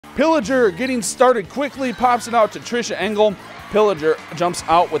Pillager getting started quickly, pops it out to Trisha Engel. Pillager jumps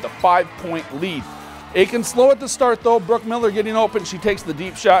out with a 5-point lead. Aitkin slow at the start though. Brooke Miller getting open. She takes the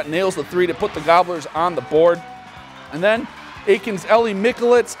deep shot, nails the 3 to put the Gobblers on the board. And then Aitkin's Ellie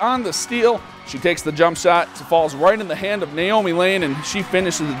Mikulitz on the steal. She takes the jump shot. It falls right in the hand of Naomi Lane, and she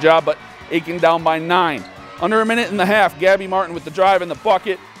finishes the job, but Aitkin down by 9. Under a minute and a half, Gabby Martin with the drive in the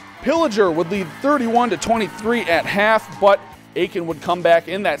bucket. Pillager would lead 31-23 at half, but Aitkin would come back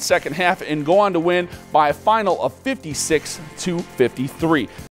in that second half and go on to win by a final of 56-53.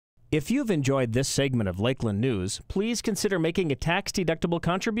 If you've enjoyed this segment of Lakeland News, please consider making a tax-deductible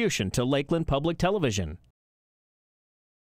contribution to Lakeland Public Television.